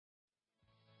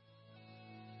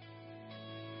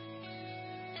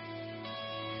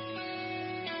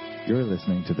You're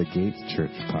listening to the Gates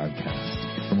Church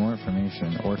podcast. For more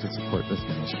information or to support this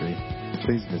ministry,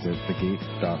 please visit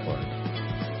thegate.org.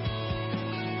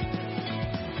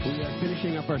 We are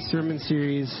finishing up our sermon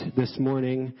series this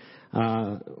morning,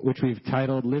 which we've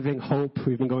titled Living Hope.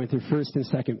 We've been going through 1st and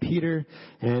 2nd Peter,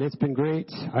 and it's been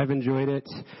great. I've enjoyed it.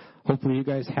 Hopefully you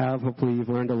guys have. Hopefully you've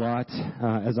learned a lot,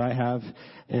 as I have.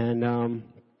 And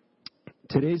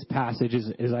today's passage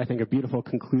is, I think, a beautiful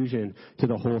conclusion to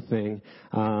the whole thing,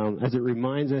 as it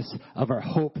reminds us of our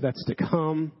hope that's to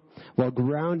come, while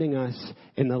grounding us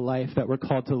in the life that we're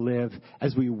called to live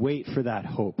as we wait for that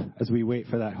hope.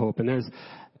 And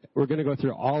we're going to go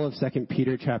through all of 2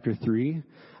 Peter chapter 3.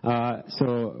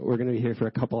 So we're going to be here for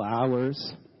a couple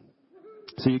hours.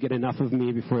 So you get enough of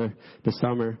me before the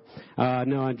summer.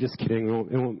 No, I'm just kidding.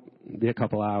 It won't be a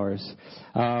couple hours.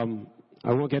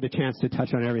 I won't get a chance to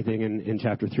touch on everything in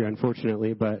chapter 3,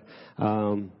 unfortunately, but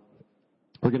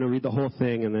we're going to read the whole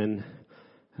thing, and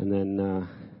then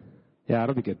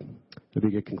it'll be good. It'll be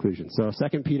a good conclusion. So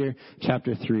 2 Peter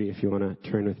chapter 3, if you want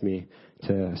to turn with me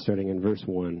to starting in verse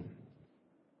 1.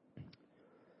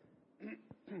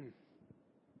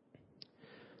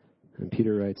 And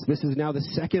Peter writes, "This is now the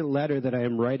second letter that I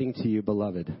am writing to you,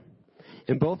 beloved.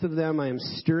 In both of them I am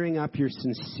stirring up your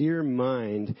sincere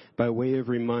mind by way of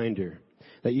reminder,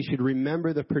 that you should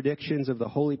remember the predictions of the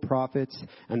holy prophets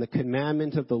and the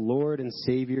commandment of the Lord and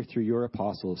Savior through your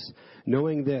apostles,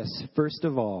 knowing this, first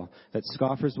of all, that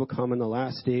scoffers will come in the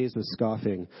last days with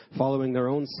scoffing, following their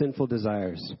own sinful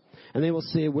desires. And they will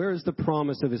say, 'Where is the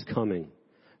promise of his coming?'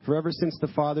 For ever since the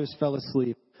fathers fell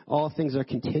asleep, all things are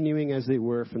continuing as they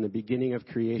were from the beginning of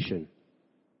creation.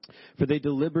 For they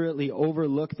deliberately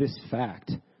overlook this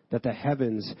fact, that the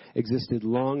heavens existed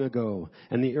long ago,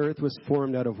 and the earth was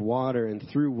formed out of water and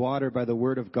through water by the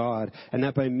word of God, and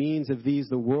that by means of these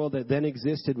the world that then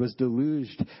existed was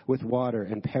deluged with water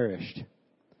and perished.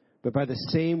 But by the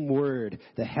same word,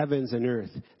 the heavens and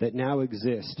earth that now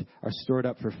exist are stored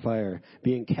up for fire,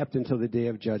 being kept until the day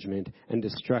of judgment and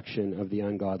destruction of the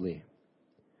ungodly.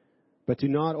 But do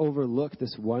not overlook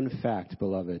this one fact,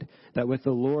 beloved, that with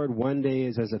the Lord 1 day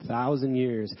is as 1,000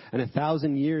 years, and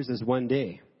 1,000 years as 1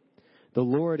 day. The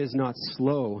Lord is not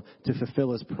slow to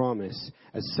fulfill his promise,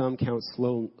 as some count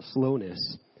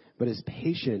slowness, but is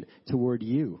patient toward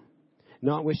you,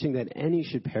 not wishing that any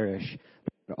should perish,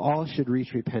 but all should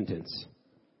reach repentance.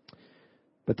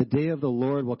 But the day of the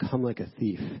Lord will come like a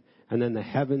thief, and then the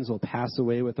heavens will pass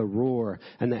away with a roar,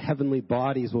 and the heavenly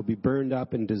bodies will be burned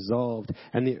up and dissolved,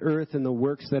 and the earth and the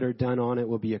works that are done on it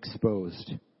will be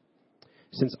exposed.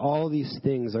 Since all these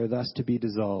things are thus to be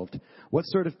dissolved, what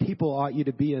sort of people ought you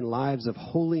to be in lives of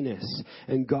holiness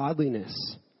and godliness,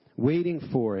 waiting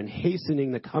for and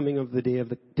hastening the coming of the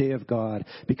day of God,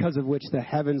 because of which the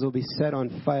heavens will be set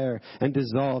on fire and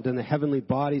dissolved, and the heavenly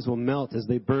bodies will melt as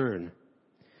they burn?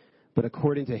 But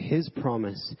according to his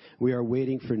promise, we are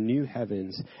waiting for new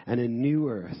heavens and a new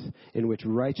earth in which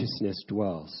righteousness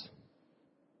dwells.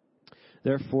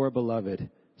 Therefore, beloved,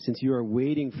 since you are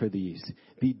waiting for these,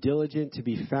 be diligent to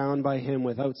be found by him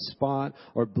without spot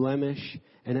or blemish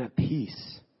and at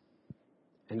peace.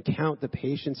 And count the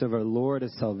patience of our Lord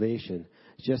as salvation,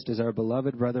 just as our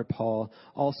beloved brother Paul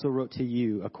also wrote to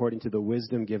you according to the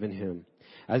wisdom given him,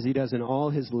 as he does in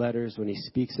all his letters when he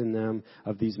speaks in them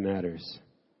of these matters.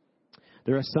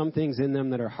 There are some things in them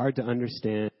that are hard to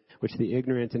understand, which the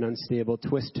ignorant and unstable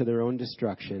twist to their own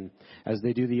destruction, as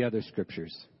they do the other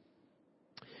scriptures.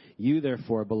 You,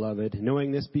 therefore, beloved,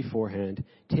 knowing this beforehand,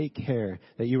 take care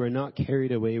that you are not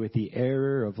carried away with the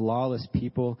error of lawless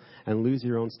people and lose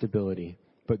your own stability,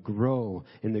 but grow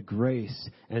in the grace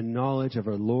and knowledge of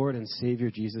our Lord and Savior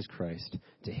Jesus Christ.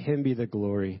 To him be the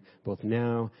glory, both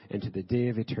now and to the day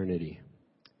of eternity.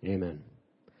 Amen.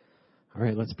 All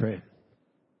right, let's pray.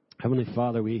 Heavenly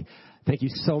Father, we thank you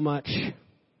so much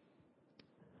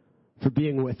for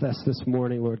being with us this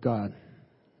morning, Lord God,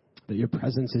 that your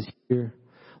presence is here.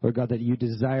 Lord God, that you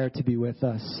desire to be with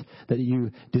us, that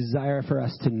you desire for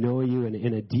us to know you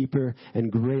in a deeper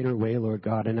and greater way, Lord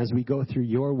God. And as we go through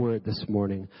your word this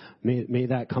morning, may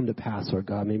that come to pass, Lord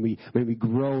God. May we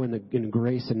grow in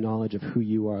grace and knowledge of who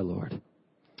you are, Lord.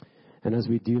 And as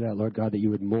we do that, Lord God, that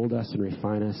you would mold us and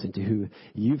refine us into who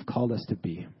you've called us to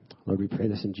be. Lord, we pray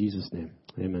this in Jesus' name.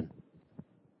 Amen.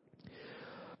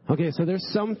 Okay, so there's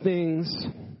some things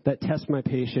that test my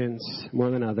patience more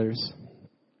than others.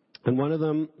 And one of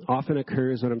them often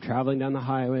occurs when I'm traveling down the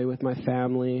highway with my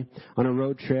family on a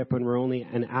road trip when we're only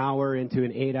an hour into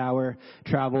an 8-hour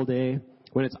travel day,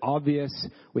 when it's obvious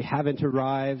we haven't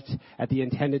arrived at the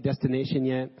intended destination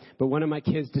yet, but one of my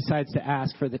kids decides to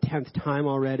ask for the 10th time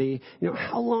already,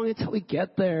 how long until we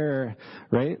get there,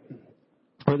 right?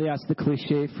 Or they ask the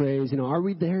cliche phrase, are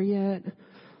we there yet?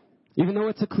 Even though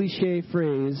it's a cliche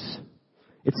phrase,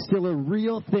 it's still a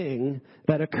real thing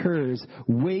that occurs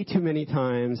way too many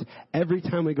times every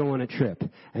time we go on a trip.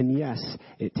 And yes,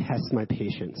 it tests my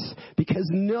patience. Because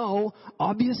no,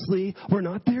 obviously, we're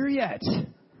not there yet.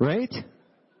 Right?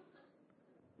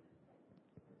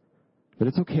 But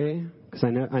it's okay, because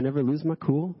I never lose my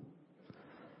cool.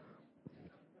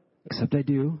 Except I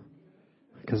do,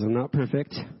 because I'm not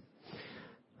perfect.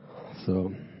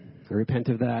 So I repent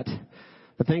of that.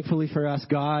 But thankfully for us,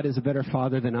 God is a better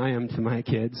father than I am to my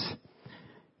kids,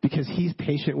 because he's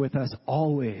patient with us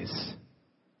always,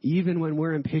 even when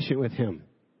we're impatient with him.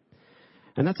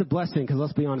 And that's a blessing, because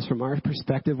let's be honest, from our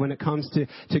perspective, when it comes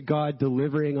to God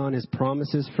delivering on his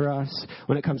promises for us,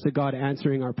 when it comes to God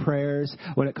answering our prayers,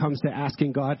 when it comes to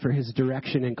asking God for his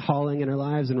direction and calling in our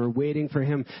lives, and we're waiting for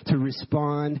him to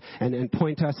respond and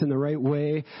point us in the right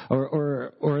way,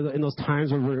 or in those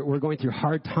times where we're going through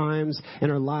hard times in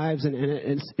our lives, and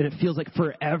it feels like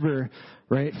forever,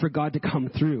 right, for God to come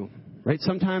through, right?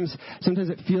 Sometimes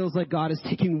it feels like God is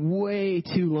taking way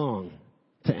too long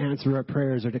to answer our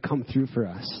prayers or to come through for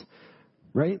us,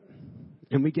 right?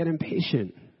 And we get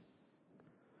impatient.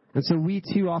 And so we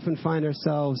too often find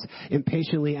ourselves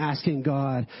impatiently asking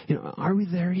God, are we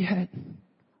there yet?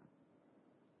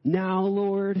 Now,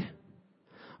 Lord?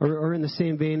 Or in the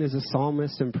same vein as the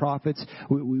psalmists and prophets,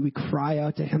 we cry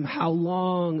out to him, how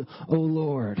long, O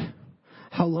Lord?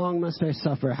 How long must I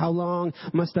suffer? How long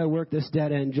must I work this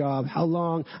dead-end job? How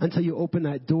long until you open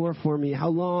that door for me? How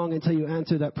long until you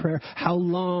answer that prayer? How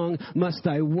long must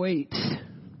I wait?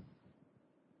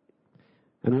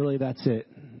 And really that's it,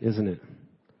 isn't it?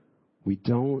 We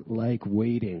don't like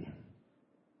waiting.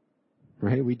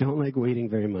 Right? We don't like waiting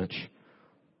very much.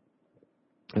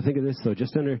 I think of this, though.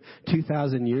 Just under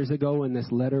 2,000 years ago when this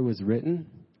letter was written,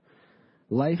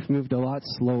 life moved a lot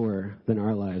slower than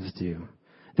our lives do.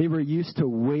 They were used to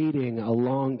waiting a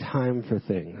long time for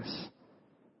things.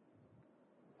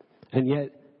 And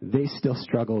yet, they still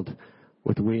struggled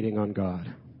with waiting on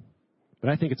God. But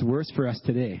I think it's worse for us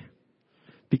today.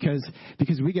 Because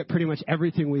we get pretty much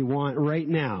everything we want right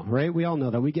now, right? We all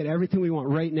know that. We get everything we want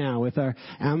right now with our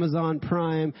Amazon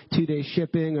Prime 2-day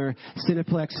shipping, or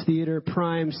Cineplex Theater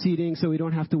Prime seating so we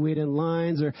don't have to wait in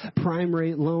lines, or prime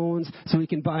rate loans so we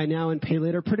can buy now and pay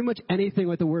later. Pretty much anything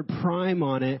with the word prime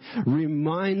on it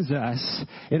reminds us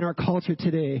in our culture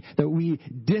today that we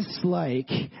dislike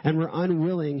and we're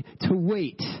unwilling to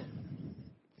wait,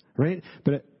 right?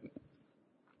 But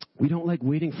we don't like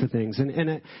waiting for things.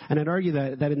 And I'd argue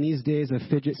that in these days of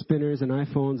fidget spinners and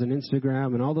iPhones and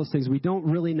Instagram and all those things, we don't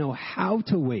really know how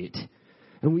to wait.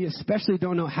 And we especially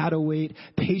don't know how to wait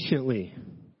patiently.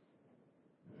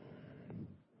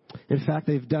 In fact,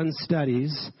 they've done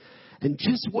studies, and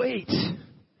just wait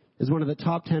is one of the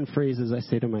top 10 phrases I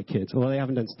say to my kids. Well, they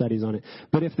haven't done studies on it.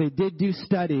 But if they did do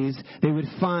studies, they would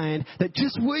find that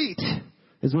just wait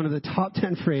is one of the top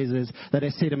 10 phrases that I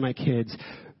say to my kids.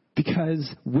 Because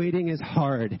waiting is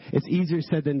hard. It's easier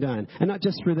said than done. And not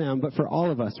just for them, but for all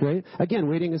of us, right? Again,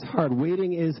 waiting is hard.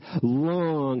 Waiting is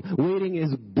long. Waiting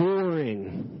is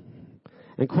boring.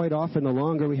 And quite often, the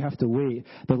longer we have to wait,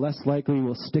 the less likely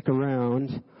we'll stick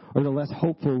around, or the less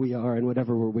hopeful we are in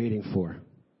whatever we're waiting for.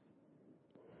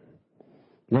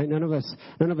 Right? None of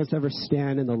us ever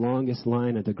stand in the longest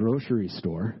line at the grocery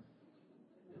store.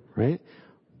 Right?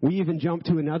 We even jump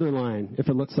to another line if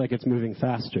it looks like it's moving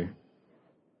faster.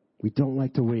 We don't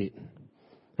like to wait.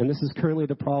 And this is currently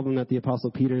the problem that the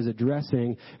Apostle Peter is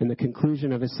addressing in the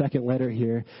conclusion of his second letter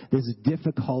here, this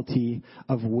difficulty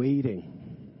of waiting.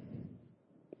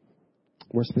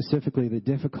 More specifically, the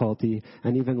difficulty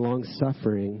and even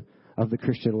long-suffering of the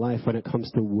Christian life when it comes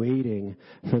to waiting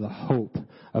for the hope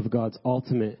of God's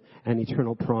ultimate and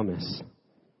eternal promise.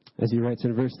 As he writes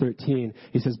in verse 13,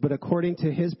 he says, "But according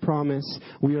to his promise,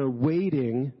 we are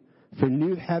waiting for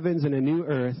new heavens and a new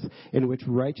earth in which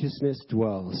righteousness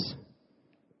dwells."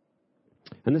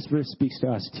 And this verse speaks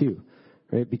to us too,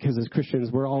 right? Because as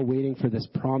Christians, we're all waiting for this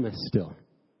promise still.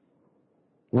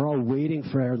 We're all waiting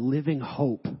for our living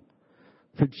hope,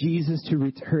 for Jesus to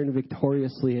return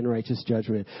victoriously in righteous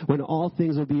judgment, when all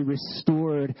things will be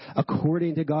restored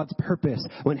according to God's purpose,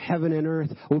 when heaven and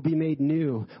earth will be made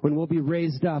new, when we'll be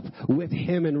raised up with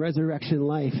him in resurrection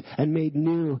life and made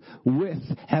new with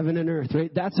heaven and earth,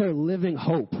 right? That's our living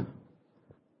hope.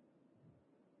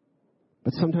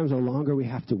 But sometimes the longer we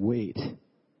have to wait,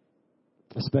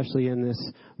 especially in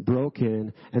this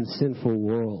broken and sinful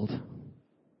world,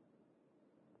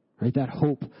 right, that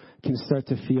hope can start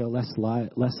to feel less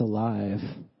alive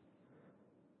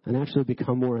and actually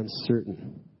become more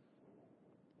uncertain.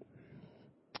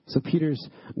 So Peter's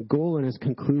goal in his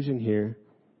conclusion here,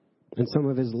 and some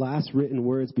of his last written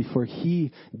words before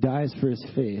he dies for his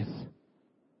faith,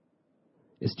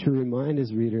 is to remind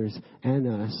his readers and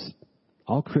us,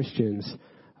 all Christians,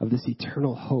 of this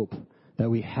eternal hope that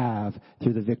we have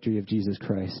through the victory of Jesus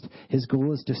Christ. His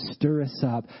goal is to stir us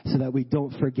up so that we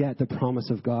don't forget the promise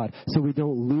of God, so we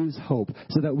don't lose hope,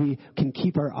 so that we can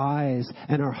keep our eyes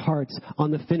and our hearts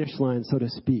on the finish line, so to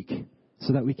speak,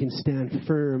 so that we can stand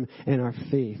firm in our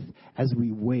faith as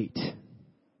we wait.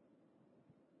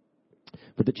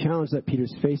 But the challenge that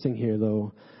Peter's facing here,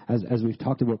 though, as we've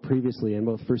talked about previously in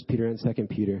both 1 Peter and 2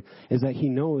 Peter, is that he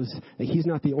knows that he's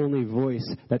not the only voice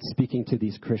that's speaking to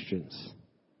these Christians.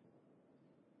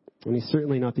 And he's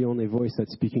certainly not the only voice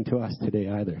that's speaking to us today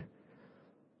either.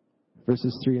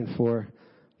 Verses 3 and 4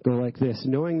 go like this: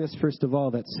 knowing this, first of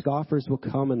all, that scoffers will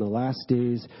come in the last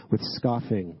days with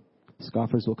scoffing.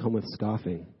 Scoffers will come with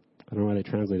scoffing. I don't know why they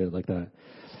translate it like that.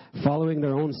 Following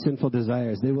their own sinful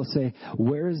desires, they will say,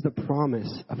 where is the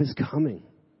promise of his coming?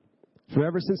 For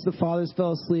ever since the fathers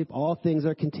fell asleep, all things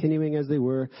are continuing as they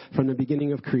were from the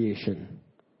beginning of creation.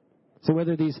 So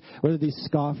whether these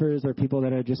scoffers are people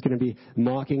that are just going to be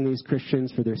mocking these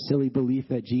Christians for their silly belief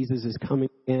that Jesus is coming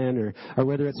again, or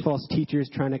whether it's false teachers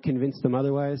trying to convince them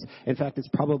otherwise, in fact, it's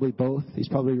probably both. He's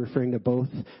probably referring to both,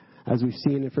 as we've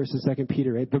seen in 1 and 2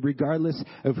 Peter, right? But regardless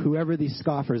of whoever these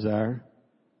scoffers are,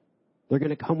 they're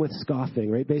going to come with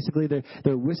scoffing, right? Basically,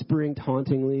 they're whispering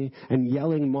tauntingly and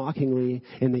yelling mockingly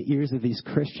in the ears of these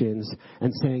Christians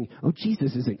and saying, oh,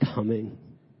 Jesus isn't coming,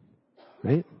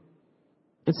 right?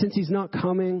 And since he's not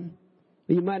coming,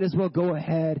 you might as well go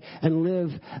ahead and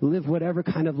live whatever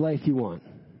kind of life you want.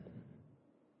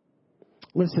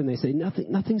 Listen, they say,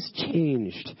 nothing's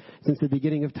changed since the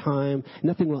beginning of time.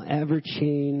 Nothing will ever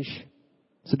change.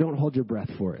 So don't hold your breath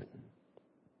for it.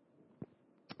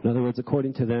 In other words,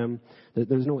 according to them,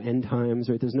 there's no end times,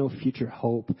 right? There's no future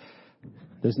hope.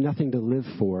 There's nothing to live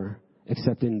for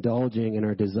except indulging in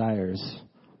our desires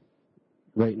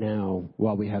right now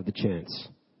while we have the chance.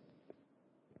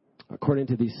 According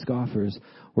to these scoffers,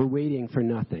 we're waiting for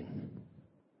nothing.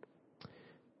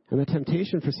 And the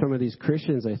temptation for some of these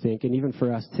Christians, I think, and even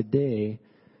for us today,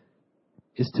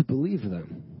 is to believe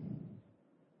them.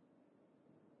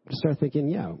 To start thinking,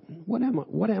 yeah, what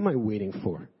am I waiting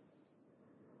for?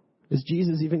 Is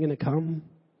Jesus even going to come?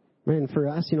 Right? And for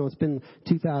us, it's been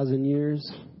 2,000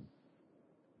 years.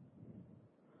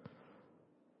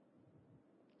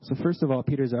 So first of all,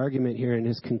 Peter's argument here in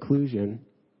his conclusion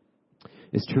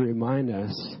is to remind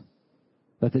us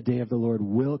that the day of the Lord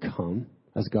will come,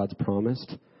 as God's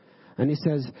promised. And he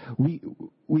says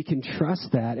we can trust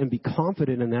that and be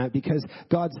confident in that because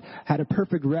God's had a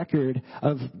perfect record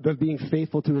of being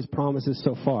faithful to his promises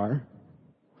so far.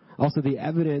 Also, there's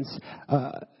evidence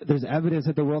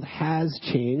that the world has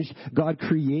changed. God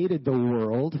created the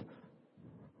world.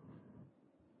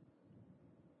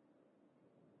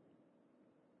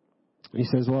 He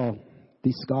says, well,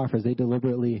 these scoffers, they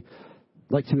deliberately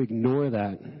like to ignore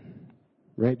that,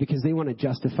 right? Because they want to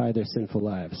justify their sinful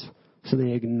lives. So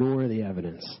they ignore the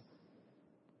evidence.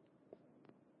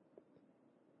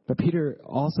 But Peter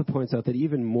also points out that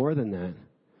even more than that,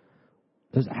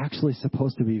 there's actually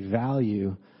supposed to be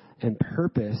value and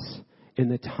purpose in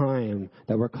the time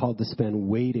that we're called to spend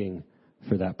waiting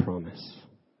for that promise.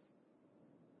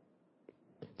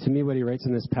 To me, what he writes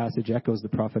in this passage echoes the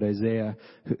prophet Isaiah,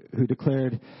 who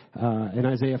declared in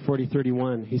Isaiah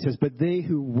 40:31, he says, "But they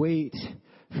who wait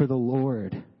for the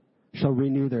Lord shall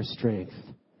renew their strength.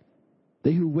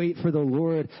 They who wait for the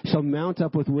Lord shall mount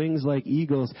up with wings like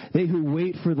eagles. They who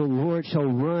wait for the Lord shall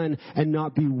run and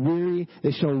not be weary.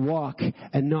 They shall walk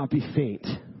and not be faint."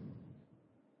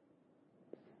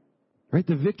 Right?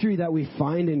 The victory that we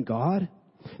find in God,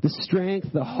 the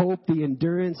strength, the hope, the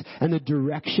endurance, and the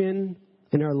direction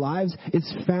in our lives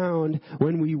is found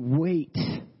when we wait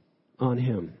on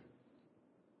him.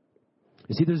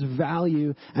 You see, there's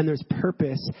value and there's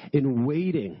purpose in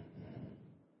waiting.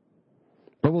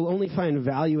 But we'll only find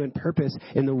value and purpose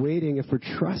in the waiting if we're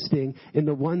trusting in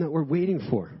the one that we're waiting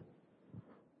for.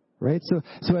 Right?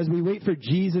 So as we wait for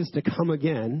Jesus to come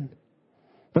again,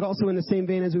 but also in the same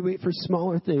vein as we wait for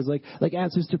smaller things like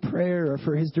answers to prayer or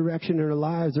for his direction in our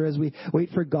lives, or as we wait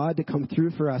for God to come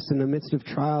through for us in the midst of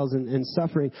trials and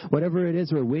suffering, whatever it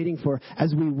is we're waiting for,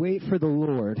 as we wait for the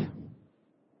Lord,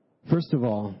 first of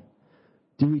all,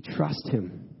 do we trust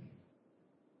him?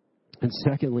 And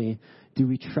secondly, do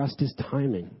we trust his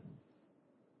timing?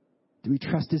 Do we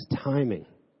trust his timing?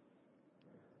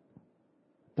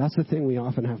 That's the thing we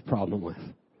often have problem with.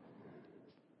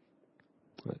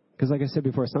 Because like I said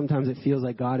before, sometimes it feels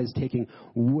like God is taking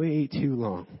way too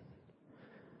long.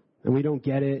 and we don't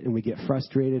get it, and we get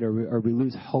frustrated, or we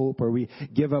lose hope, or we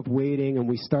give up waiting, and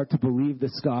we start to believe the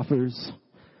scoffers.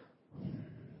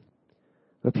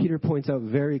 But Peter points out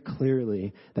very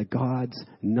clearly that God's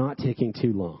not taking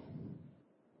too long.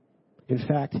 In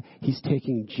fact, he's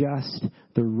taking just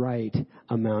the right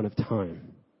amount of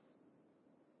time.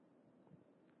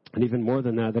 And even more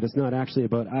than that it's not actually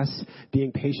about us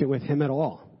being patient with him at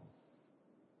all.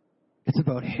 It's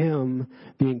about him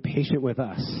being patient with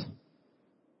us.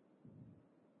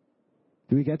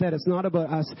 Do we get that? It's not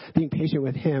about us being patient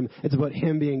with him. It's about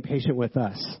him being patient with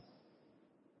us.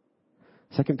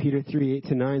 2 Peter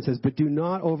 3:8-9 says, "But do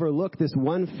not overlook this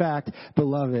one fact,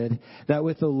 beloved, that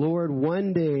with the Lord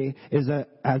 1 day is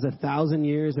as 1,000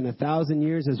 years, and 1,000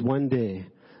 years is 1 day.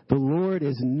 The Lord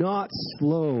is not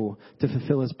slow to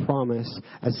fulfill his promise,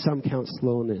 as some count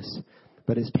slowness,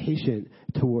 but is patient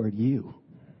toward you,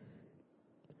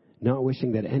 not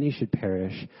wishing that any should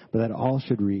perish, but that all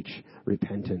should reach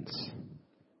repentance."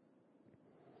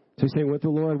 So he's saying with the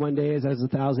Lord 1 day is as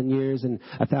 1,000 years, and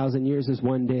 1,000 years is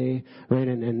 1 day, right?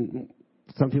 And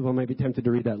some people might be tempted to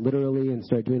read that literally and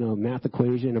start doing a math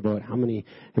equation about how many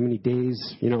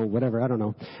days, whatever, I don't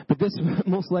know. But this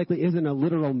most likely isn't a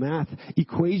literal math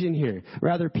equation here.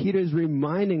 Rather, Peter's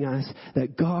reminding us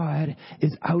that God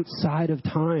is outside of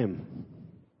time.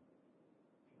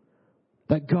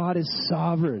 That God is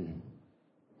sovereign.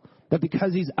 That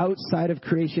because he's outside of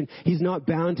creation, he's not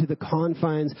bound to the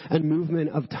confines and movement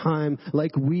of time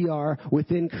like we are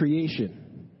within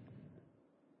creation.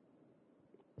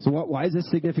 So why is this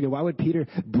significant? Why would Peter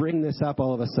bring this up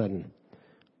all of a sudden?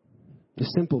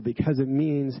 It's simple, because it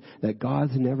means that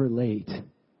God's never late,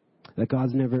 that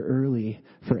God's never early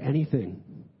for anything.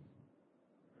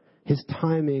 His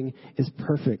timing is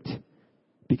perfect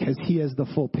because he has the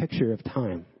full picture of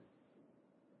time.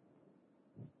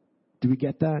 Do we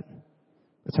get that?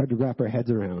 It's hard to wrap our heads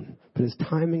around. But his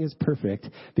timing is perfect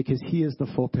because he is the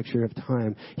full picture of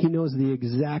time. He knows the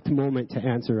exact moment to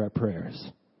answer our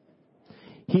prayers.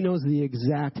 He knows the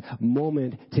exact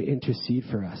moment to intercede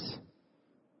for us.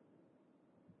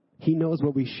 He knows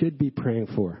what we should be praying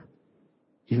for,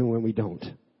 even when we don't.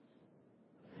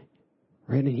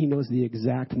 Right? And he knows the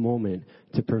exact moment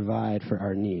to provide for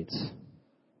our needs.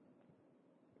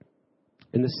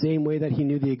 In the same way that he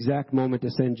knew the exact moment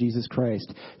to send Jesus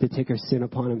Christ to take our sin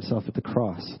upon himself at the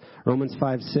cross. Romans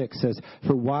 5:6 says,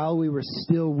 "For while we were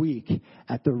still weak,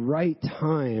 at the right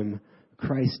time,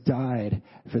 Christ died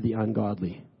for the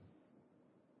ungodly."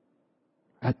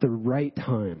 At the right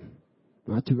time.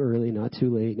 Not too early, not too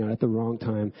late, not at the wrong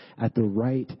time. At the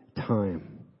right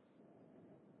time.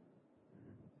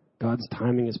 God's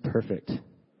timing is perfect.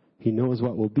 He knows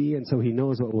what will be, and so he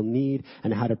knows what we'll need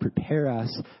and how to prepare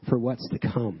us for what's to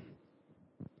come.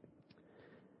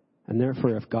 And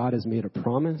therefore, if God has made a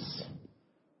promise,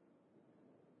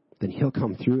 then he'll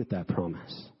come through with that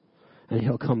promise. And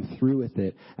he'll come through with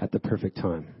it at the perfect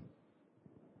time.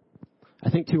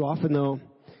 I think too often, though,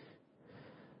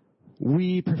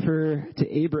 we prefer to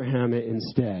Abraham it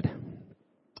instead.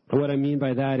 And what I mean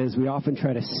by that is we often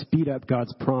try to speed up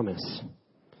God's promise.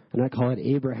 And I call it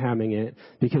Abrahaming it,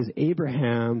 because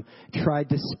Abraham tried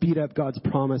to speed up God's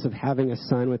promise of having a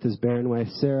son with his barren wife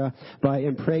Sarah by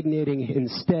impregnating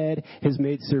instead his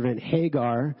maidservant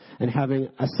Hagar and having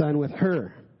a son with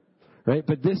her. Right?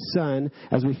 But this son,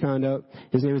 as we found out,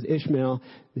 his name was Ishmael,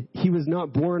 he was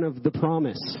not born of the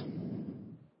promise.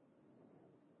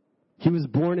 He was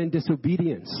born in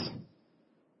disobedience.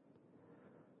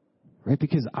 Right?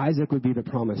 Because Isaac would be the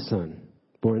promised son,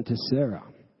 born to Sarah.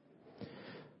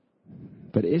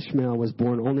 But Ishmael was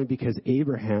born only because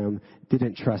Abraham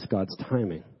didn't trust God's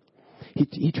timing.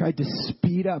 He tried to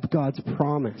speed up God's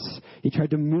promise. He tried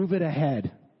to move it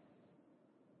ahead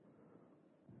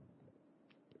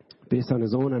based on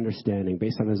his own understanding,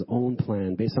 based on his own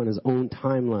plan, based on his own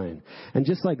timeline. And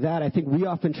just like that, I think we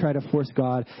often try to force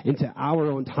God into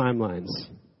our own timelines,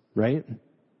 right?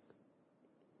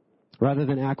 Rather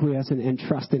than acquiesce and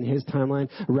trust in his timeline,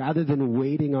 rather than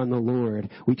waiting on the Lord,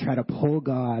 we try to pull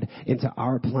God into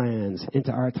our plans,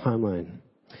 into our timeline.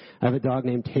 I have a dog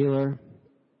named Taylor.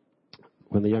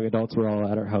 When the young adults were all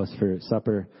at our house for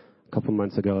supper a couple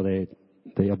months ago,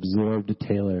 they absorbed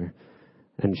Taylor,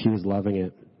 and she was loving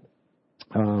it.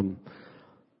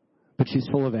 But she's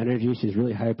full of energy. She's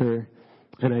really hyper,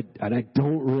 and I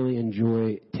don't really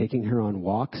enjoy taking her on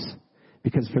walks.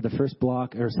 Because for the first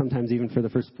block, or sometimes even for the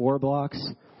first 4 blocks,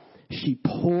 she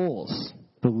pulls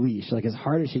the leash like as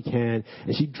hard as she can,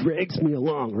 and she drags me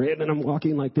along, right? And I'm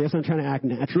walking like this. I'm trying to act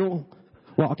natural,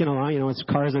 walking along, as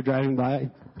cars are driving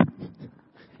by.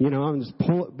 I'm just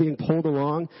being pulled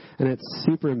along, and it's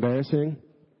super embarrassing.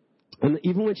 And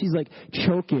even when she's like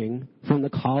choking from the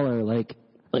collar, like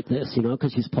this,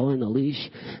 because she's pulling the leash,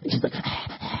 and she's like,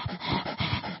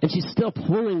 and she's still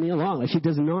pulling me along. Like, she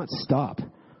does not stop.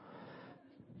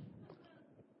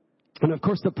 And of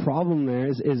course, the problem there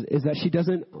is that she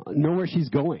doesn't know where she's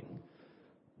going,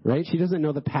 right? She doesn't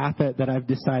know the path that I've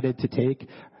decided to take,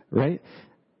 right?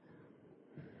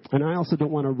 And I also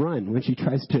don't want to run when she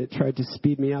tries to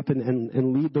speed me up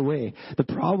and lead the way. The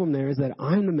problem there is that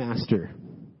I'm the master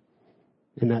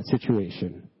in that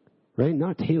situation, right?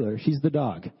 Not Taylor. She's the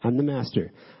dog. I'm the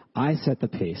master. I set the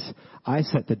pace. I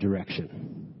set the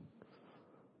direction,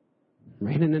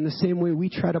 right? And in the same way, we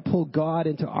try to pull God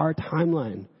into our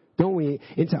timeline, don't we?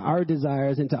 Into our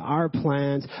desires, into our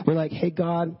plans. We're like, hey,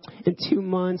 God, in 2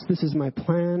 months, this is my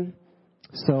plan.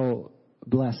 So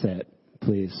bless it,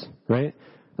 please, right?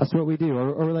 That's what we do.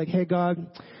 Or we're like, hey,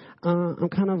 God, I'm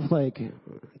kind of like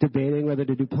debating whether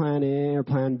to do plan A or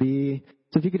plan B.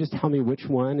 So if you could just tell me which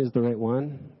one is the right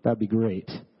one, that'd be great.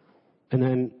 And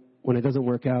then when it doesn't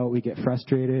work out, we get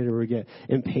frustrated or we get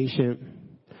impatient.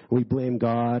 We blame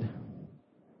God.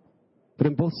 But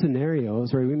in both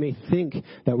scenarios, right, we may think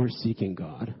that we're seeking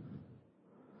God,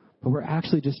 but we're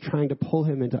actually just trying to pull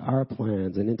him into our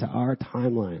plans and into our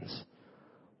timelines.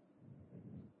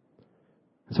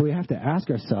 So we have to ask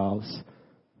ourselves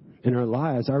in our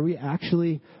lives, are we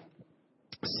actually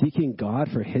seeking God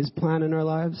for his plan in our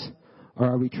lives, or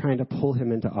are we trying to pull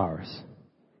him into ours?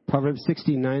 Proverbs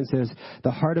 16:9 says,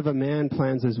 the heart of a man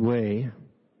plans his way,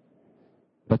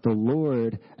 but the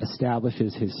Lord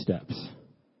establishes his steps.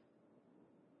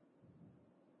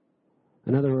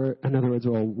 In other words,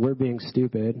 well, we're being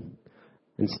stupid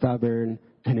and stubborn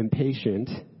and impatient,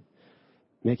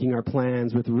 making our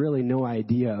plans with really no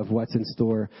idea of what's in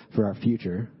store for our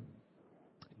future.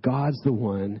 God's the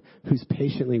one who's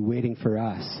patiently waiting for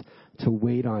us to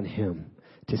wait on him,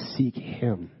 to seek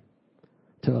him,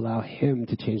 to allow him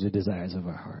to change the desires of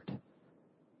our heart.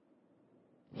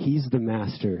 He's the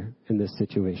master in this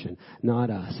situation, not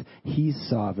us. He's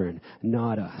sovereign,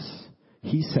 not us.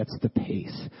 He sets the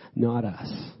pace, not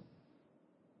us.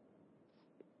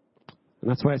 And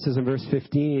that's why it says in verse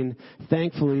 15,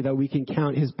 thankfully that we can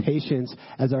count his patience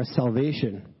as our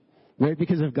salvation. Right?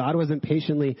 Because if God wasn't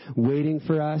patiently waiting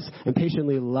for us and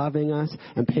patiently loving us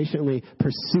and patiently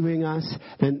pursuing us,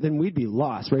 then we'd be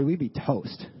lost, right? We'd be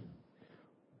toast.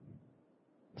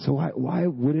 So why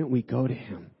wouldn't we go to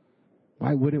him?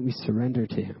 Why wouldn't we surrender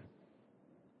to him?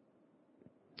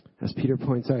 As Peter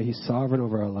points out, he's sovereign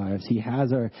over our lives. He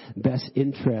has our best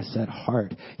interests at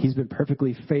heart. He's been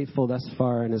perfectly faithful thus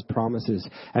far in his promises.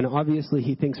 And obviously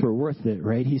he thinks we're worth it,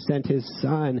 right? He sent his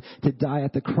son to die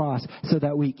at the cross so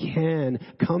that we can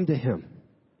come to him.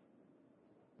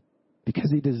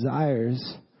 Because he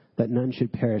desires that none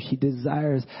should perish. He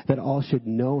desires that all should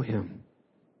know him.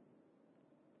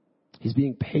 He's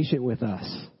being patient with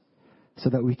us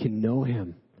so that we can know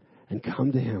him and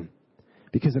come to him.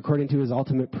 Because according to his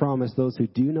ultimate promise, those who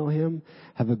do know him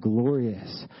have a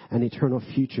glorious and eternal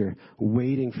future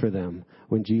waiting for them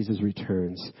when Jesus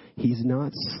returns. He's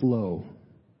not slow.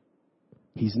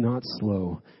 He's not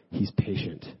slow. He's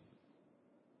patient.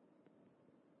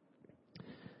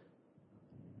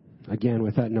 Again,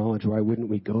 with that knowledge, why wouldn't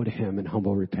we go to him in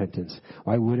humble repentance?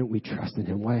 Why wouldn't we trust in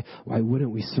him? Why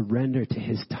wouldn't we surrender to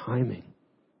his timing?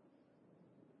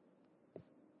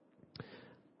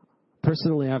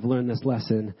 Personally, I've learned this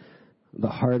lesson the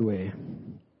hard way.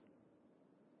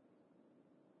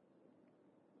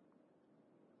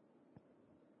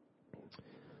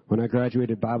 When I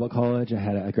graduated Bible college,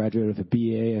 I graduated with a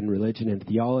BA in religion and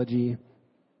theology,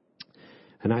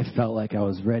 and I felt like I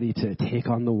was ready to take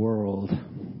on the world,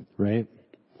 right?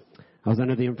 I was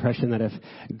under the impression that if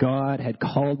God had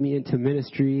called me into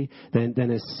ministry, then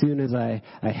as soon as I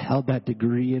held that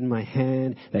degree in my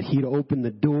hand, that he'd open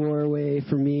the doorway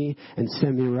for me and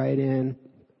send me right in.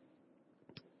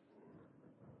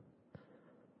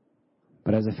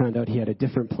 But as I found out, he had a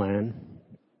different plan.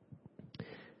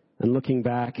 And looking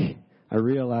back, I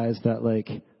realized that like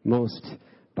most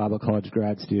Bible college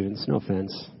grad students, no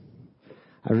offense,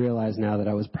 I realize now that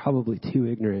I was probably too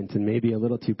ignorant and maybe a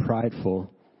little too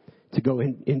prideful to go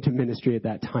into ministry at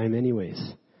that time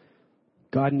anyways.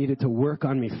 God needed to work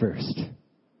on me first.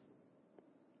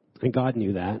 And God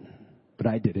knew that, but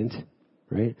I didn't,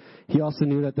 right? He also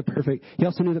knew the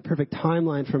perfect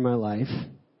timeline for my life.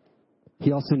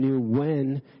 He also knew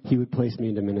when he would place me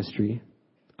into ministry.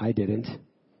 I didn't.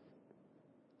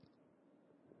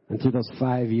 And through those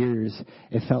 5 years,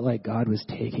 it felt like God was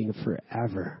taking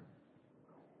forever.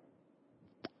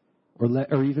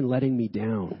 Or even letting me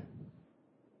down.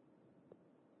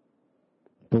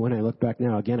 But when I look back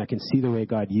now, again, I can see the way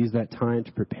God used that time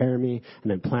to prepare me and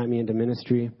then plant me into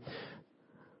ministry.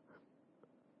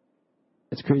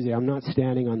 It's crazy. I'm not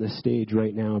standing on the stage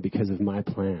right now because of my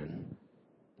plan.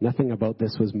 Nothing about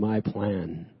this was my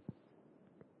plan.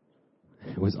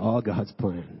 It was all God's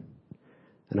plan.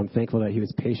 And I'm thankful that he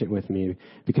was patient with me,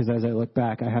 because as I look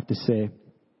back, I have to say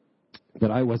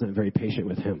that I wasn't very patient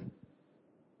with him.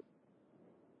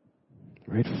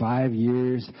 Right? 5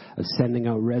 years of sending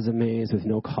out resumes with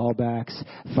no callbacks.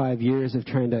 5 years of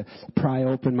trying to pry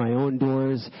open my own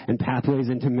doors and pathways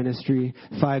into ministry.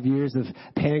 5 years of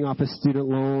paying off a student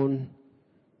loan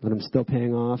that I'm still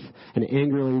paying off, and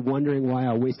angrily wondering why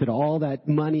I wasted all that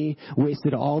money,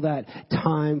 wasted all that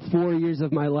time, 4 years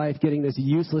of my life getting this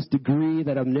useless degree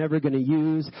that I'm never going to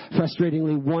use,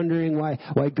 frustratingly wondering why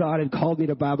God had called me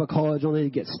to Bible college only to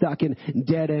get stuck in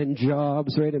dead-end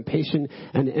jobs, right? Impatiently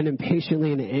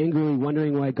and angrily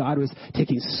wondering why God was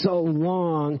taking so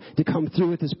long to come through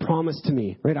with his promise to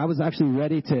me, right? I was actually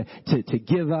ready to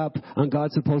give up on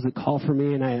God's supposed call for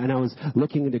me, and I was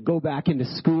looking to go back into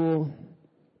school,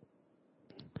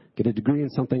 get a degree in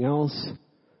something else.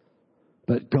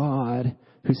 But God,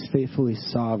 who's faithfully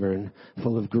sovereign,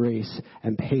 full of grace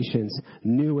and patience,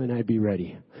 knew when I'd be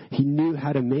ready. He knew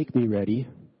how to make me ready,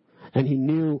 and he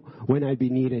knew when I'd be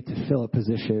needed to fill a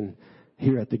position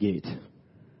here at the gate.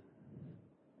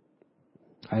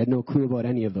 I had no clue about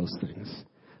any of those things,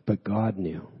 but God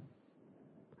knew,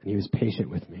 and he was patient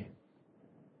with me.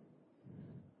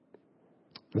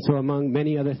 And so among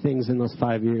many other things in those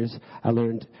 5 years, I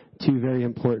learned two very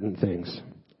important things.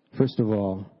 First of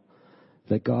all,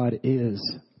 that God is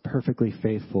perfectly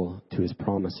faithful to his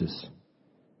promises.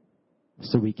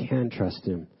 So we can trust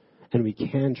him, and we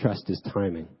can trust his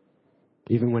timing,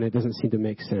 even when it doesn't seem to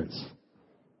make sense.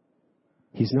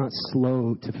 He's not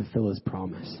slow to fulfill his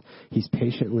promise. He's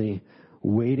patiently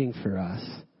waiting for us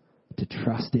to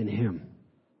trust in him.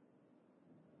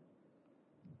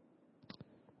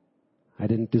 I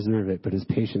didn't deserve it, but his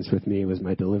patience with me was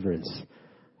my deliverance.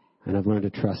 And I've learned to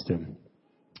trust him.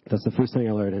 That's the first thing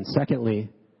I learned. And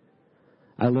secondly,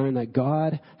 I learned that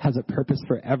God has a purpose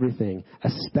for everything,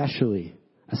 especially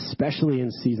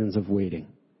in seasons of waiting.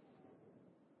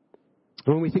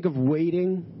 And when we think of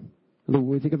waiting, when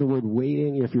we think of the word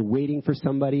waiting, if you're waiting for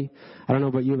somebody, I don't know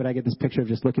about you, but I get this picture of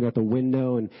just looking out the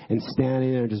window and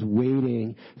standing there just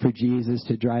waiting for Jesus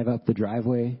to drive up the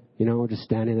driveway. You know, just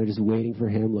standing there just waiting for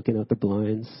him, looking out the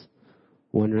blinds,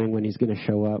 wondering when he's going to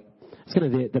show up. It's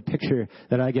kind of the picture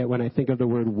that I get when I think of the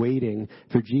word waiting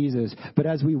for Jesus. But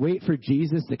as we wait for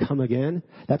Jesus to come again,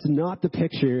 that's not the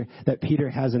picture that Peter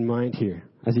has in mind here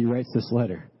as he writes this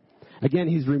letter. Again,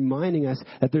 he's reminding us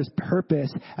that there's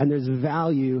purpose and there's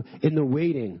value in the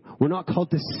waiting. We're not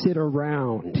called to sit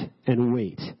around and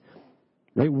wait.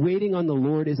 Right? Waiting on the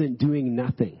Lord isn't doing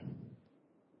nothing.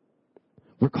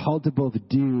 We're called to both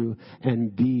do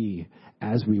and be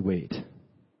as we wait.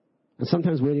 And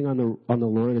sometimes waiting on the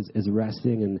Lord is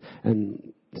resting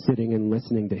and sitting and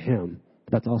listening to him.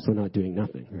 That's also not doing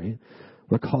nothing, right?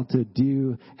 We're called to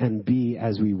do and be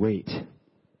as we wait.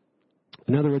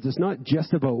 In other words, it's not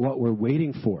just about what we're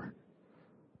waiting for.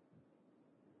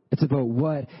 It's about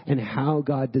what and how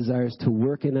God desires to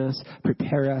work in us,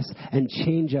 prepare us, and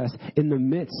change us in the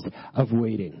midst of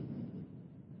waiting.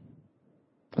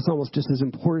 That's almost just as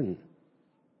important.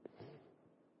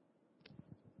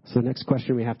 So the next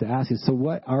question we have to ask is, so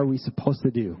what are we supposed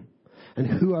to do? And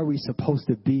who are we supposed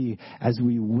to be as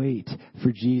we wait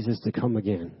for Jesus to come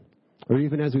again? Or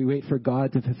even as we wait for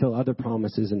God to fulfill other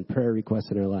promises and prayer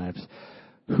requests in our lives?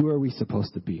 Who are we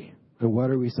supposed to be? And what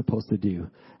are we supposed to do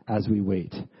as we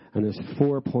wait? And there's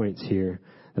 4 points here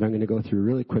that I'm going to go through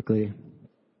really quickly.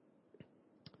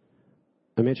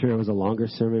 I made sure it was a longer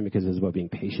sermon because it was about being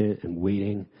patient and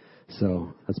waiting.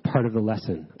 So that's part of the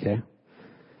lesson, okay?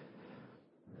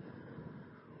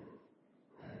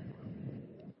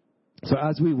 So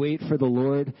as we wait for the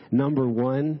Lord, number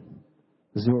 1,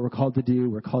 this is what we're called to do.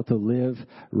 We're called to live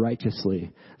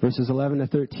righteously. Verses 11 to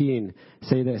 13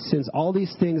 say this: since all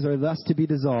these things are thus to be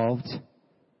dissolved,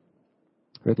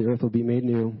 right, the earth will be made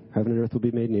new, heaven and earth will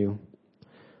be made new,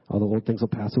 all the old things will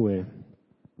pass away.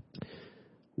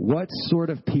 What sort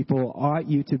of people ought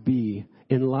you to be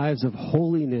in lives of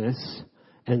holiness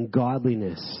and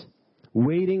godliness,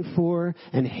 waiting for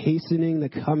and hastening the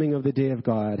coming of the day of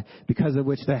God, because of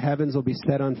which the heavens will be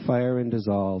set on fire and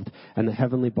dissolved, and the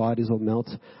heavenly bodies will melt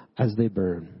as they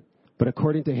burn. But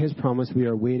according to his promise, we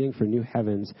are waiting for new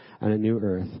heavens and a new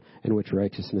earth in which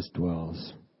righteousness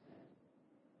dwells.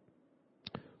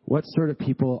 What sort of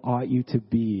people ought you to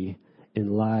be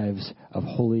in lives of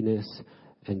holiness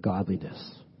and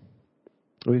godliness?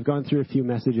 We've gone through a few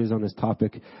messages on this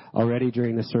topic already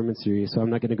during the sermon series, so I'm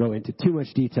not going to go into too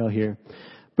much detail here.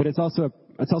 But it's also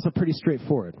pretty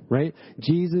straightforward, right?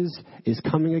 Jesus is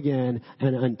coming again,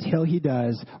 and until he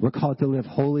does, we're called to live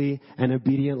holy and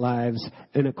obedient lives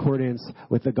in accordance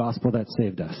with the gospel that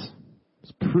saved us.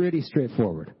 It's pretty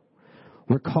straightforward.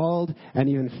 We're called and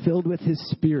even filled with his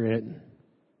Spirit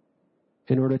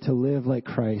in order to live like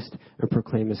Christ and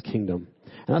proclaim his kingdom.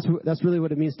 And that's really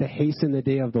what it means to hasten the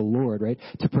day of the Lord, right?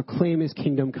 To proclaim his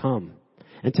kingdom come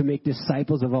and to make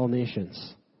disciples of all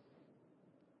nations.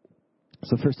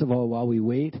 So first of all, while we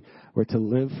wait, we're to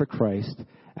live for Christ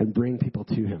and bring people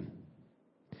to him.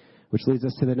 Which leads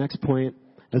us to the next point.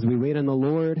 As we wait on the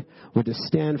Lord, we're to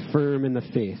stand firm in the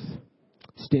faith.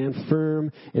 Stand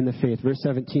firm in the faith. Verse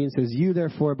 17 says, "You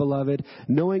therefore, beloved,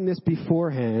 knowing this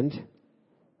beforehand,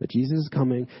 that Jesus is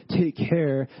coming, take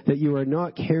care that you are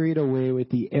not carried away with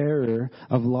the error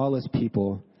of lawless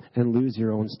people and lose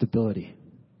your own stability."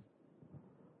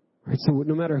 Right, so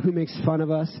no matter who makes fun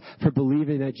of us for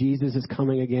believing that Jesus is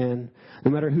coming again, no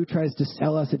matter who tries to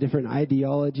sell us a different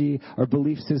ideology or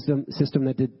belief system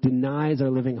that denies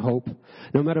our living hope,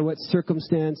 no matter what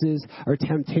circumstances or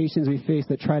temptations we face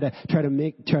that try to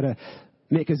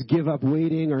make us give up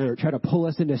waiting or try to pull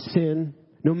us into sin,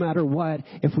 no matter what,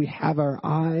 if we have our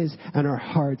eyes and our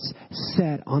hearts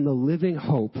set on the living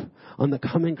hope, on the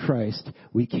coming Christ,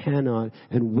 we cannot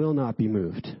and will not be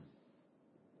moved.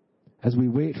 As we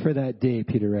wait for that day,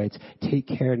 Peter writes, take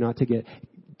care not to get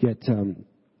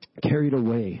carried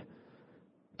away.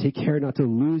 Take care not to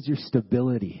lose your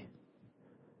stability.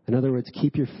 In other words,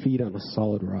 keep your feet on a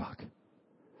solid rock,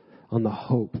 on the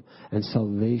hope and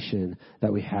salvation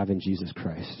that we have in Jesus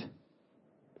Christ.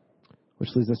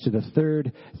 Which leads us to the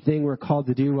third thing we're called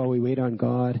to do while we wait on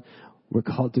God. We're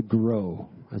called to grow.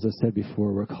 As I said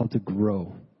before, we're called to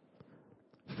grow.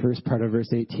 First part of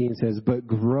verse 18 says, "But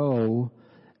grow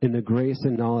in the grace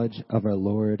and knowledge of our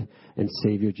Lord and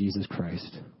Savior Jesus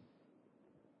Christ."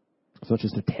 So it's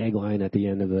just a tagline at the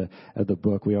end of the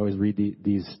book. We always read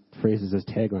these phrases as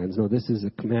taglines. No, this is a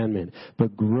commandment.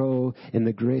 But grow in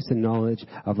the grace and knowledge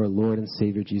of our Lord and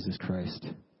Savior Jesus Christ.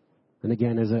 And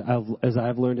again, as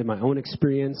I've learned in my own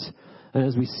experience, and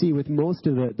as we see with most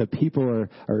of the people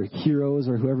or heroes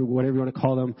or whatever you want to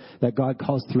call them, that God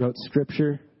calls throughout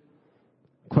Scripture,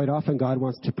 quite often God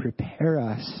wants to prepare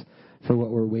us for what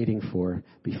we're waiting for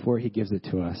before he gives it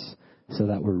to us so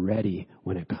that we're ready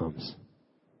when it comes.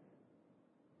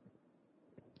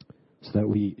 So that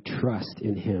we trust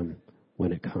in him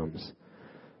when it comes.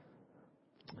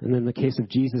 And in the case of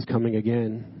Jesus coming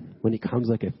again, when he comes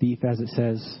like a thief, as it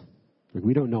says,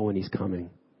 we don't know when he's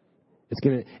coming.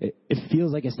 It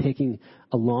feels like it's taking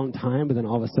a long time, but then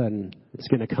all of a sudden it's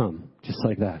going to come just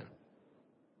like that.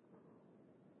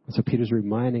 So Peter's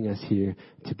reminding us here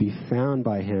to be found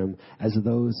by him as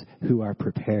those who are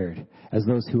prepared, as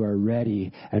those who are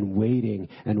ready and waiting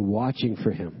and watching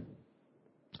for him.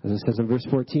 As it says in verse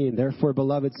 14, "Therefore,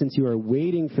 beloved, since you are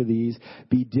waiting for these,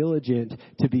 be diligent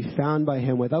to be found by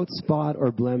him without spot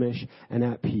or blemish and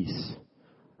at peace."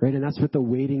 Right? And that's what the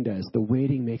waiting does. The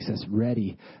waiting makes us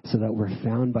ready so that we're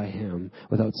found by him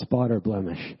without spot or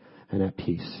blemish and at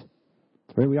peace.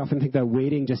 Right? We often think that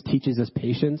waiting just teaches us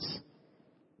patience,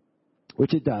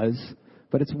 which it does,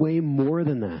 but it's way more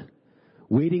than that.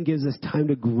 Waiting gives us time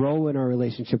to grow in our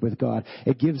relationship with God.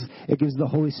 It gives the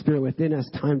Holy Spirit within us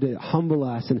time to humble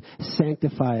us and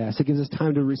sanctify us. It gives us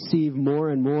time to receive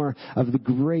more and more of the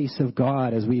grace of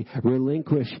God as we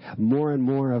relinquish more and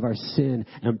more of our sin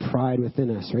and pride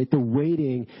within us, right? The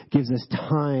waiting gives us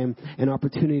time and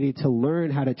opportunity to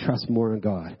learn how to trust more in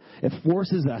God. It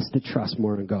forces us to trust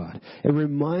more in God. It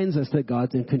reminds us that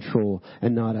God's in control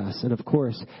and not us. And of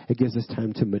course, it gives us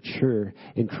time to mature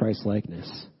in Christ's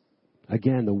likeness.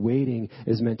 Again, the waiting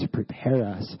is meant to prepare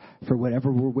us for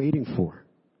whatever we're waiting for.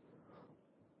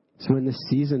 So in this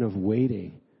season of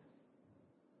waiting,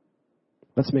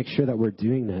 let's make sure that we're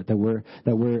doing that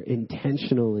we're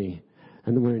intentional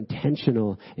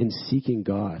in seeking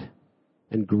God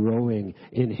and growing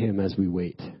in him as we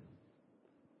wait.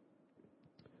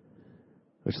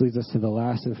 Which leads us to the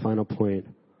last and final point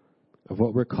of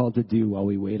what we're called to do while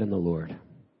we wait on the Lord.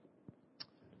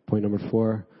 Point number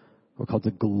 4. We're called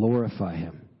to glorify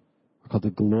him. We're called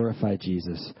to glorify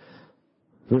Jesus.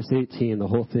 Verse 18, the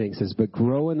whole thing says, "But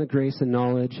grow in the grace and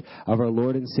knowledge of our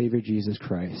Lord and Savior Jesus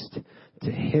Christ.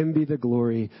 To him be the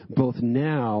glory both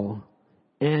now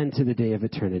and to the day of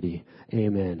eternity."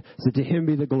 Amen. So to him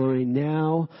be the glory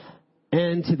now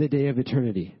and to the day of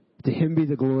eternity. To him be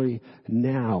the glory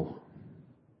now.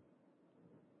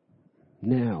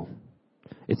 Now.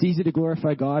 It's easy to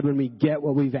glorify God when we get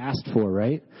what we've asked for,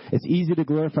 right? It's easy to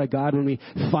glorify God when we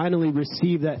finally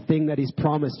receive that thing that He's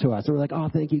promised to us. And we're like, oh,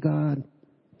 thank you, God.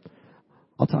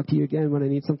 I'll talk to you again when I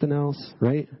need something else,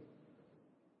 right?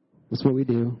 That's what we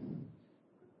do.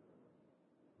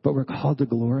 But we're called to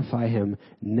glorify Him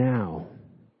now,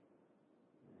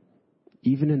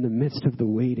 even in the midst of the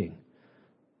waiting,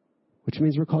 which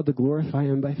means we're called to glorify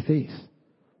Him by faith,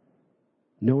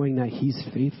 knowing that He's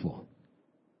faithful.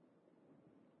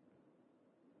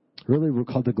 Really, we're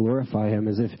called to glorify Him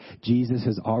as if Jesus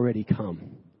has already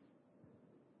come,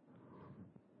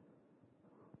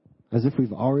 as if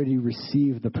we've already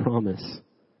received the promise.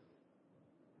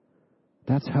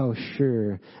 That's how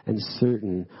sure and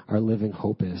certain our living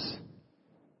hope is.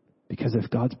 Because if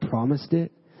God's promised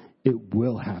it, it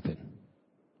will happen.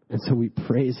 And so we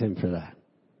praise Him for that.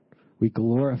 We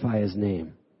glorify His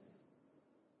name.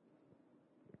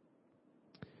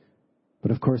 But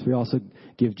of course, we also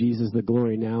give Jesus the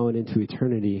glory now and into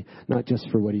eternity, not just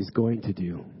for what He's going to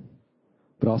do,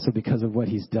 but also because of what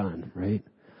He's done, right?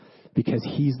 Because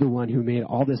He's the one who made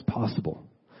all this possible.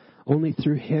 Only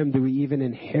through Him do we even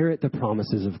inherit the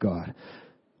promises of God.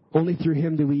 Only through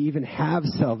Him do we even have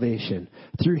salvation.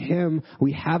 Through Him,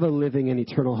 we have a living and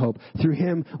eternal hope. Through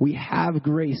Him, we have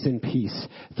grace and peace.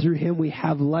 Through Him, we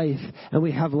have life, and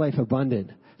we have life abundant.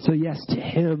 So yes, to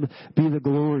Him be the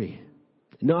glory.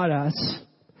 Not us,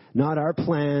 not our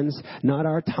plans, not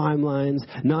our timelines,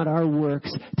 not our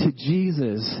works. To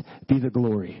Jesus be the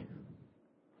glory.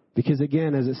 Because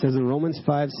again, as it says in Romans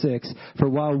 5:6, for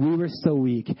while we were still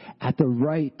weak, at the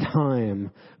right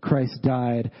time, Christ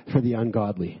died for the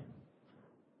ungodly.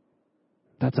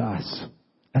 That's us.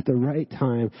 At the right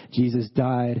time, Jesus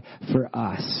died for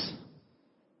us.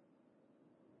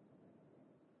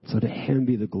 So to Him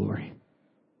be the glory.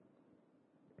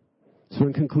 So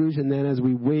in conclusion then, as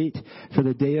we wait for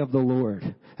the day of the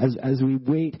Lord, as we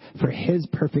wait for His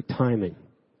perfect timing,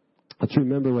 let's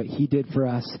remember what He did for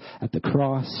us at the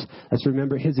cross. Let's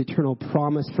remember His eternal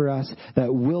promise for us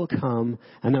that will come,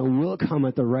 and that will come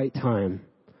at the right time.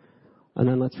 And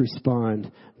then let's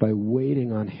respond by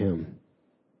waiting on Him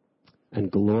and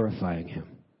glorifying Him.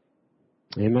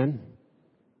 Amen?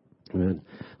 Amen.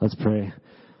 Let's pray.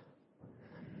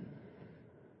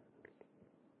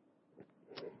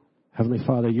 Heavenly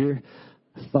Father, your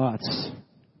thoughts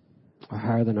are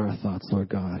higher than our thoughts, Lord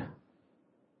God.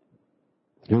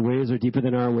 Your ways are deeper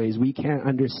than our ways. We can't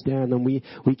understand them. We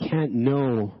can't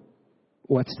know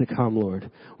what's to come,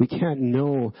 Lord. We can't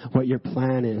know what your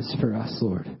plan is for us,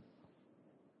 Lord.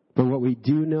 But what we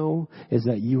do know is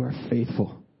that you are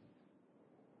faithful,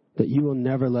 that you will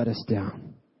never let us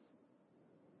down,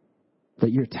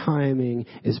 that your timing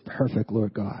is perfect,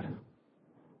 Lord God,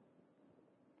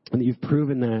 and that you've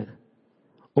proven that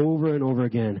over and over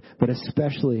again, but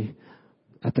especially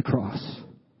at the cross.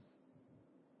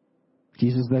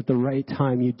 Jesus, at the right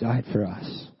time you died for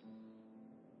us.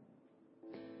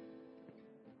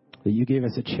 That you gave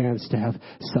us a chance to have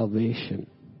salvation.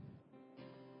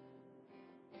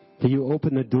 That you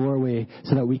opened the doorway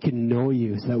so that we can know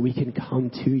you, so that we can come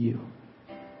to you,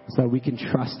 so that we can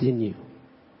trust in you.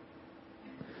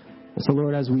 And so,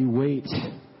 Lord, as we wait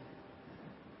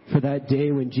for that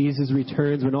day when Jesus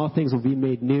returns, when all things will be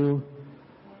made new,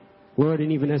 Lord,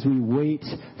 and even as we wait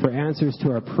for answers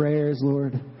to our prayers,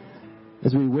 Lord,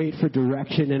 as we wait for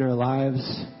direction in our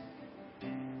lives,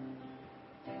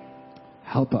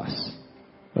 help us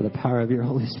by the power of your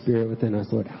Holy Spirit within us,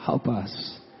 Lord. Help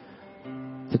us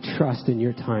to trust in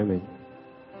your timing,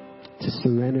 to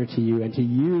surrender to you, and to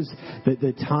use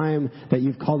the time that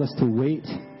you've called us to wait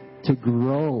to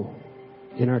grow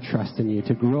in our trust in you,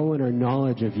 to grow in our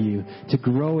knowledge of you, to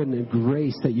grow in the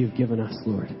grace that you've given us,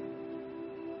 Lord.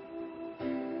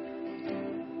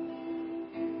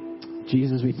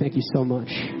 Jesus, we thank you so much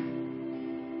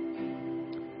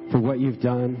for what you've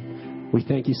done. We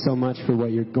thank you so much for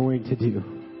what you're going to do.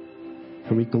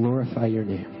 And we glorify your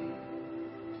name.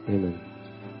 Amen.